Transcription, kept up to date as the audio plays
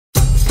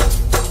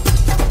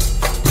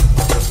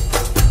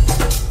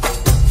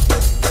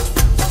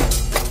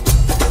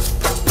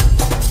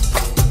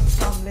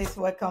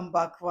Welcome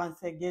back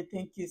once again.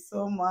 Thank you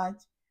so much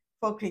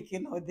for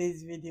clicking on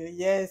this video.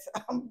 Yes,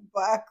 I'm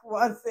back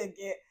once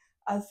again.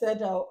 I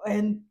said I'll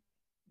end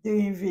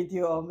doing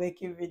video or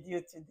making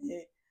video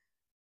today.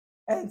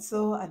 And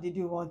so I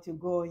didn't want to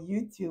go on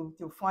YouTube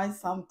to find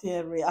something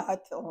to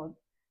react on.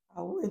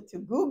 I went to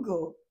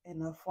Google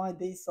and I found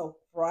this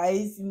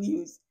surprise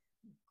news.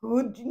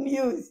 Good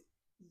news.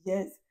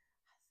 Yes.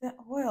 I said,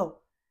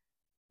 well,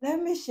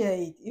 let me share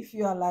it. If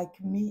you are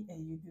like me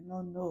and you do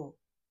not know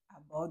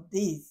about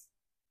this,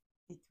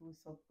 it will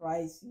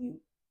surprise you.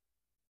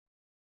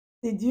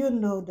 Did you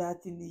know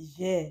that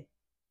Niger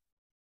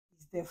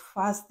is the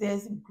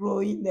fastest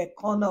growing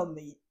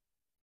economy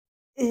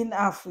in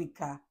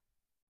Africa?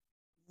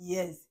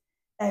 Yes,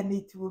 and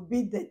it will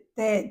be the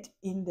third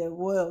in the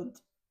world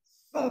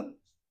soon.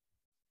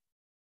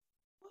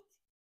 What?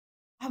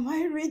 Am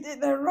I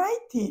reading the right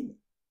thing?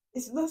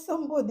 It's not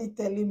somebody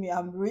telling me,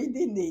 I'm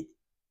reading it.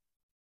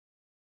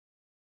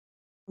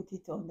 Put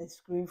it on the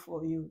screen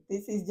for you.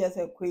 This is just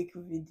a quick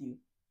video.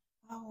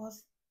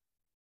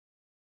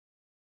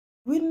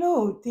 We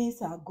know things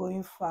are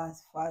going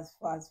fast, but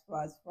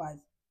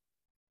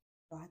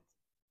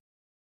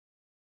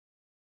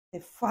the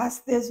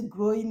fastest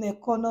growing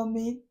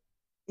economy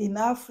in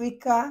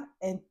Africa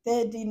and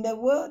third in the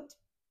world,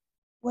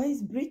 where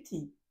is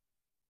Britain?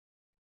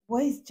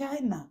 Where is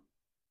China?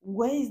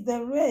 Where is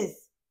the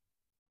rest?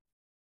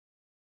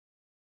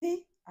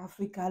 See,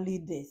 Africa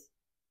leaders,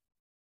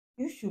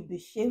 you should be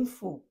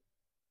shameful.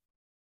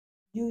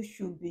 You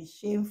should be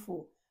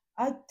shameful.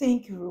 I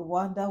think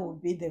Rwanda will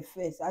be the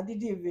first. I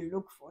didn't even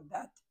look for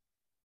that.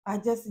 I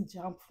just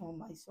jumped from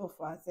my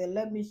sofa and said,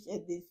 let me share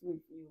this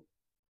with you.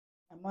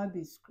 I might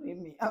be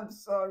screaming. I'm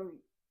sorry.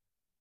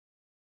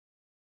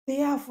 They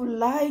have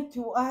lied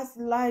to us,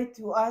 lied.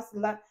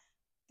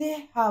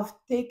 They have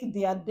taken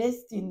their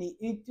destiny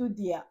into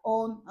their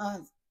own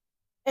hands.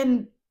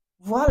 And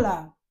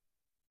voila,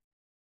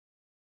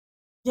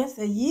 just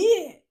a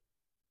year,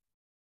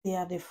 they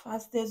are the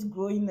fastest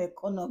growing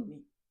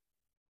economy.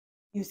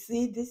 You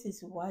see, this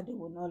is why they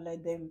will not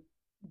let them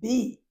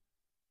be.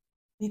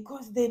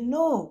 Because they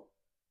know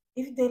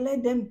if they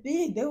let them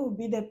be, they will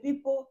be the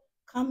people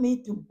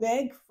coming to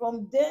beg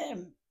from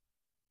them.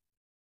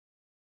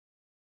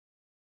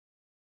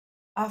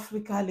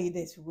 Africa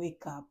leaders,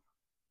 wake up.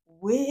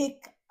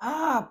 Wake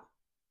up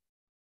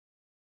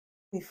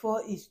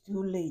before it's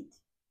too late.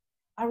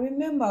 I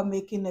remember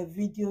making a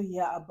video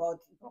here about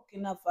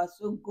Burkina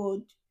Faso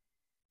gold,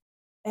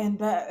 and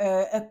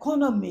the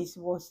economists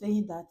were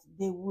saying that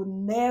they will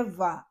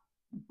never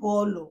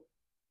borrow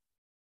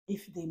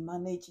if they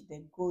manage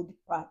the gold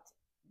part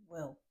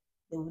well.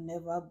 They will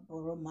never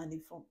borrow money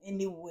from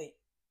anywhere.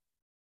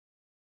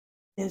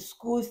 The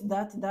schools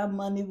that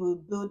money will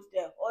build,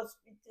 the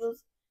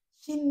hospitals.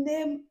 She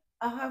named,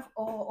 I have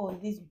all on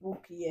this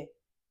book here.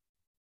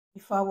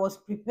 If I was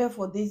prepared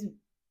for this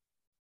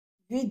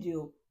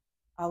video,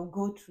 I'll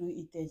go through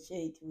it and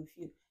share it with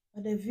you.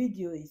 But the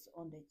video is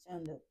on the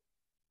channel.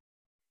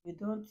 If you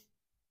don't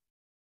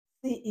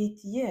see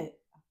it yet,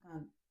 I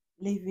can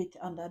leave it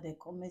under the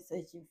comment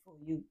section for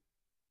you.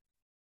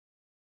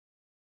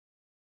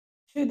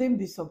 Shouldn't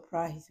be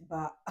surprised,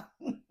 but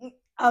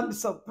I'm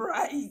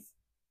surprised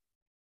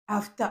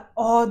after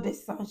all the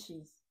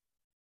sanctions.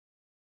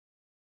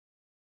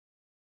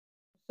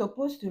 I'm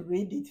supposed to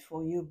read it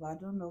for you, but I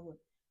don't know what.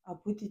 I'll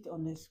put it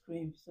on the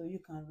screen so you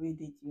can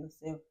read it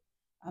yourself.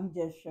 I'm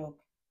just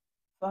shocked.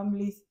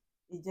 Families,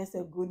 it's just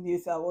a good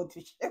news I want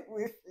to share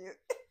with you.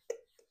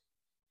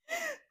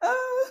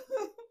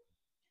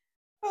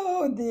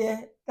 Oh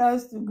dear,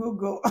 thanks to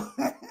Google.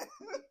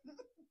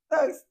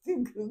 Thanks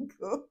to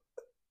Google.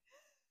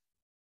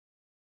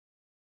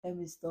 Let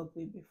me stop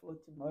it before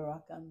tomorrow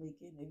I can make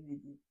any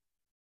video.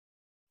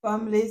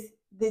 Families,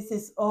 this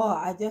is all.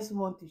 I just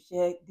want to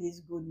share this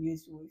good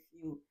news with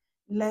you.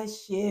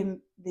 Let's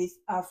shame these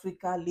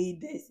Africa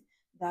leaders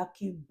that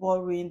keep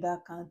borrowing,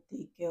 that can't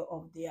take care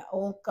of their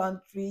own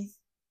countries.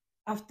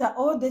 After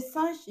all the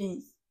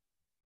sanctions,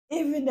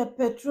 even the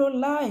petrol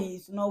line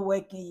is not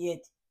working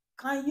yet.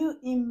 Can you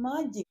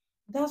imagine?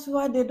 That's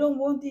why they don't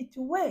want it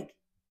to work.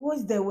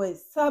 What's the word?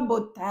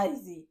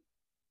 Sabotaging.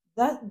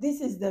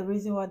 This is the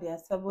reason why they are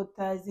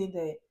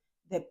sabotaging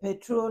the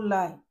petrol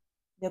line,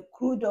 the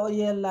crude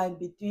oil line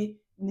between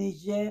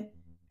Niger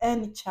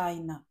and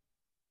China.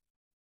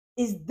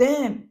 It's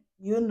them,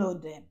 you know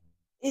them.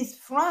 It's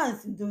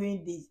France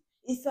doing this.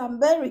 It's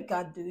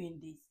America doing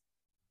this.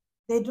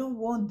 They don't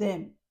want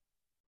them.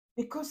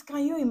 Because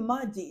can you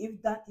imagine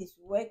if that is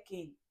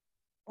working?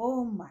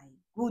 Oh my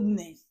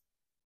goodness.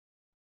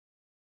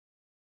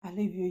 I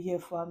leave you here,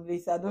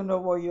 families. I don't know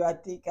what you are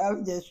thinking.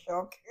 I'm just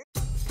shocked.